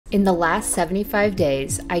In the last 75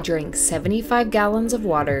 days, I drank 75 gallons of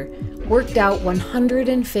water, worked out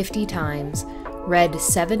 150 times, read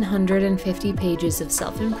 750 pages of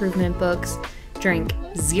self-improvement books, drank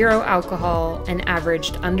 0 alcohol, and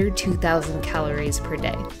averaged under 2,000 calories per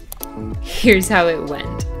day. Here's how it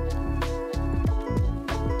went.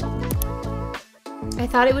 I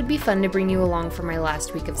thought it would be fun to bring you along for my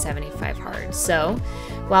last week of 75 Hard. So,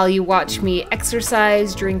 while you watch me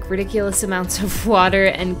exercise, drink ridiculous amounts of water,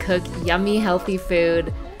 and cook yummy, healthy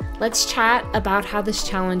food, let's chat about how this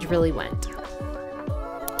challenge really went.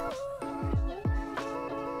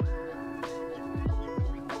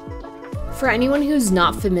 For anyone who's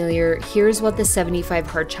not familiar, here's what the 75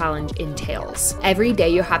 Hard Challenge entails. Every day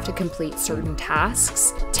you have to complete certain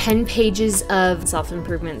tasks, 10 pages of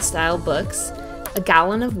self-improvement style books, a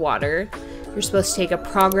gallon of water. You're supposed to take a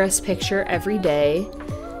progress picture every day,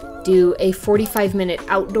 do a 45-minute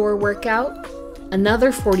outdoor workout,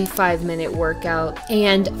 another 45-minute workout,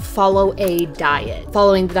 and follow a diet.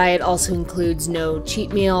 Following the diet also includes no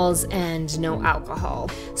cheat meals and no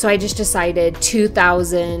alcohol. So I just decided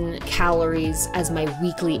 2,000 calories as my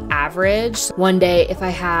weekly average. One day, if I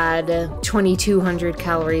had 2,200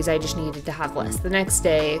 calories, I just needed to have less the next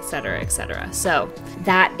day, etc., etc. So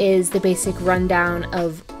that is the basic rundown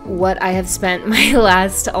of what I have spent my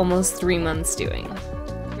last almost 3 months doing.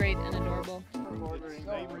 Great and adorable.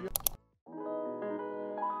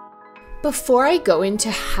 Before I go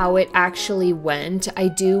into how it actually went, I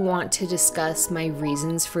do want to discuss my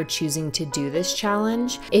reasons for choosing to do this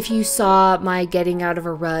challenge. If you saw my Getting Out of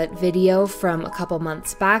a Rut video from a couple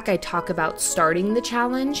months back, I talk about starting the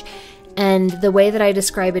challenge. And the way that I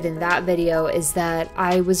describe it in that video is that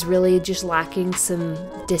I was really just lacking some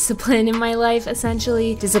discipline in my life,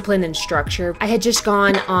 essentially. Discipline and structure. I had just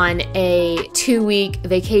gone on a 2-week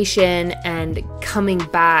vacation, and coming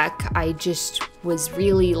back, I just was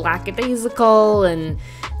really lackadaisical and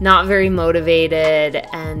not very motivated,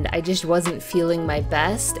 and I just wasn't feeling my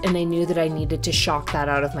best, and I knew that I needed to shock that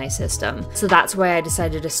out of my system. So that's why I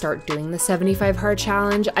decided to start doing the 75 Hard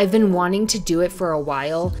Challenge. I've been wanting to do it for a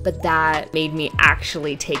while, but that made me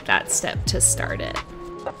actually take that step to start it.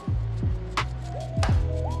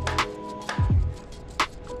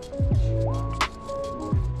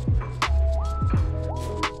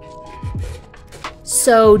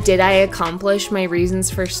 So did I accomplish my reasons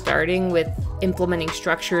for starting with implementing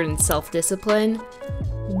structure and self-discipline?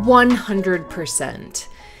 100%.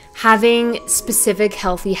 Having specific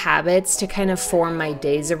healthy habits to kind of form my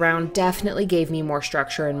days around definitely gave me more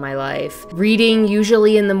structure in my life. Reading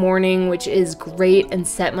usually in the morning, which is great and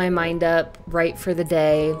set my mind up right for the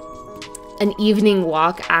day. An evening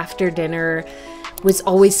walk after dinner was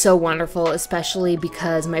always so wonderful, especially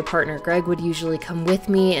because my partner Greg would usually come with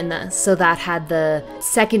me, and so that had the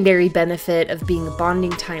secondary benefit of being a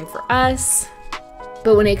bonding time for us.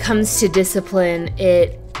 But when it comes to discipline,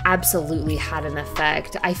 it absolutely had an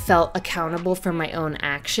effect. I felt accountable for my own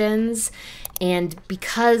actions. And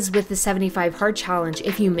because with the 75 Hard Challenge,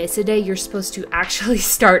 if you miss a day, you're supposed to actually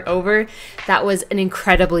start over. That was an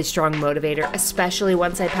incredibly strong motivator, especially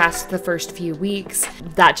once I passed the first few weeks.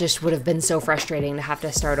 That just would have been so frustrating to have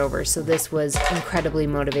to start over. So this was incredibly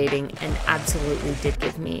motivating and absolutely did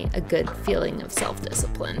give me a good feeling of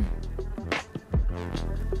self-discipline.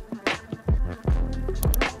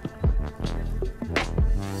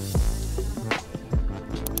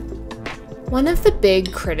 One of the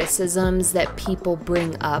big criticisms that people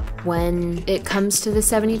bring up when it comes to the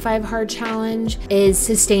 75 Hard Challenge is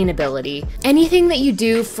sustainability. Anything that you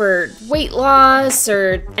do for weight loss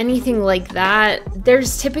or anything like that,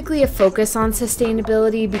 there's typically a focus on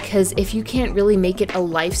sustainability, because if you can't really make it a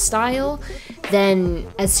lifestyle, then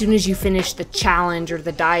as soon as you finish the challenge or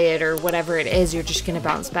the diet or whatever it is, you're just gonna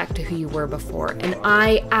bounce back to who you were before. And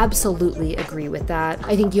I absolutely agree with that.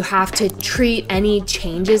 I think you have to treat any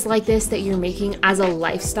changes like this that you're making as a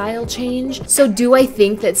lifestyle change. So do I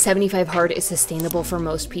think that 75 Hard is sustainable for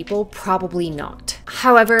most people? Probably not.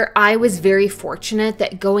 However, I was very fortunate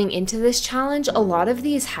that going into this challenge, a lot of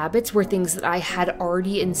these habits were things that I had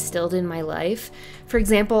already instilled in my life. For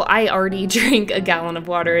example, I already drink a gallon of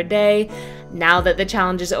water a day. Now that the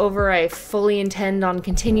challenge is over, I fully intend on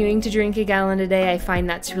continuing to drink a gallon a day. I find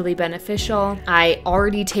that's really beneficial. I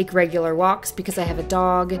already take regular walks because I have a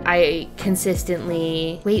dog. I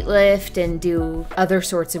consistently weightlift and do other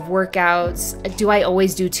sorts of workouts. Do I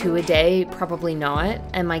always do 2 a day? Probably not.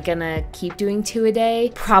 Am I gonna keep doing 2 a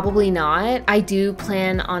day? Probably not. I do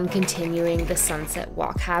plan on continuing the sunset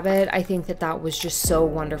walk habit. I think that that was just so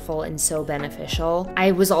wonderful and so beneficial. well.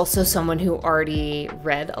 I was also someone who already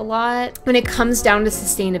read a lot. When it comes down to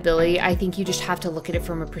sustainability, I think you just have to look at it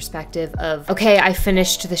from a perspective of, okay, I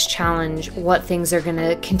finished this challenge. What things are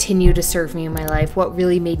gonna continue to serve me in my life? What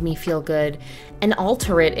really made me feel good? And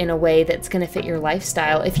alter it in a way that's gonna fit your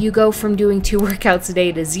lifestyle. If you go from doing 2 workouts a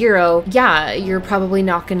day to 0, yeah, you're probably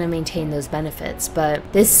not gonna maintain those benefits. But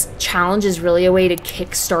this challenge is really a way to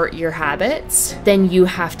kickstart your habits. Then you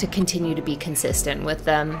have to continue to be consistent with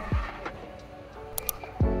them.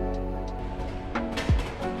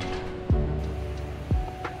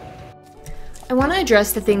 I want to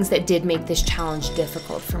address the things that did make this challenge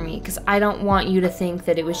difficult for me, because I don't want you to think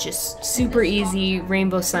that it was just super easy,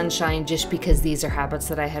 rainbow sunshine, just because these are habits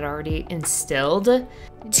that I had already instilled.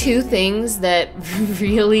 2 things that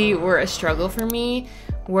really were a struggle for me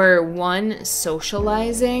were, 1,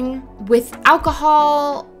 socializing. With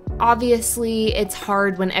alcohol, obviously it's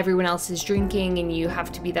hard when everyone else is drinking and you have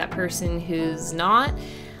to be that person who's not.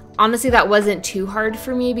 Honestly, that wasn't too hard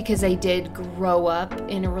for me because I did grow up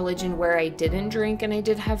in a religion where I didn't drink and I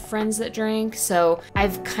did have friends that drank, so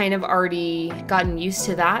I've kind of already gotten used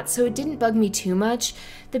to that, so it didn't bug me too much.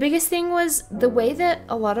 The biggest thing was the way that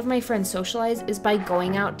a lot of my friends socialize is by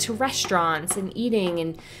going out to restaurants and eating,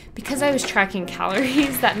 and because I was tracking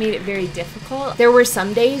calories, that made it very difficult. There were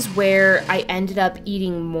some days where I ended up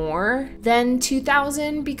eating more than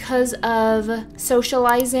 2,000 because of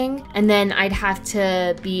socializing, and then I'd have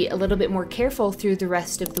to be a little bit more careful through the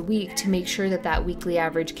rest of the week to make sure that that weekly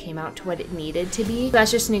average came out to what it needed to be.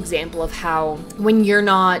 That's just an example of how when you're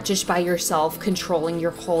not just by yourself controlling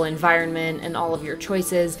your whole environment and all of your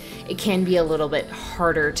choices, it can be a little bit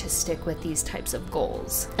harder to stick with these types of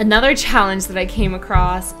goals. Another challenge that I came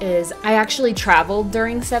across is I actually traveled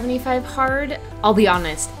during 75 Hard. I'll be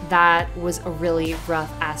honest, that was a really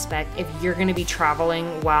rough aspect. If you're gonna be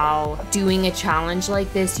traveling while doing a challenge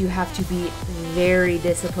like this, you have to be very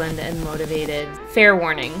disciplined and motivated. Fair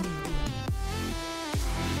warning.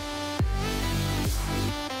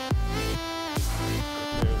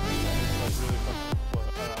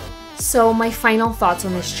 So my final thoughts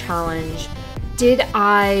on this challenge. Did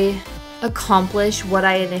I accomplish what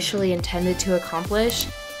I initially intended to accomplish?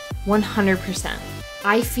 100%.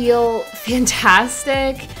 I feel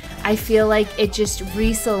fantastic. I feel like it just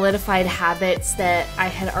re-solidified habits that I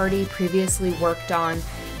had already previously worked on,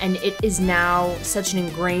 and it is now such an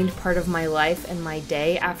ingrained part of my life and my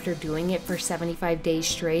day after doing it for 75 days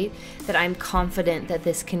straight that I'm confident that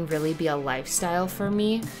this can really be a lifestyle for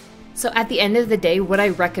me. So at the end of the day, would I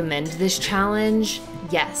recommend this challenge?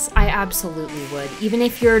 Yes, I absolutely would. Even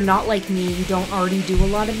if you're not like me, you don't already do a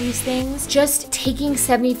lot of these things, just taking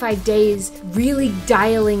 75 days, really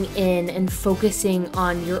dialing in and focusing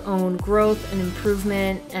on your own growth and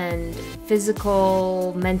improvement and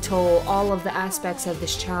physical, mental, all of the aspects of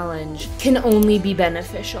this challenge can only be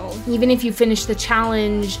beneficial. Even if you finish the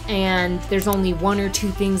challenge and there's only 1 or 2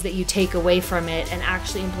 things that you take away from it and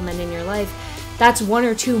actually implement in your life, that's 1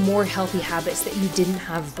 or 2 more healthy habits that you didn't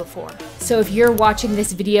have before. So if you're watching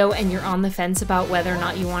this video and you're on the fence about whether or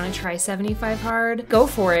not you want to try 75 Hard, go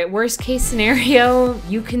for it. Worst case scenario,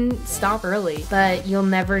 you can stop early, but you'll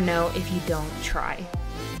never know if you don't try.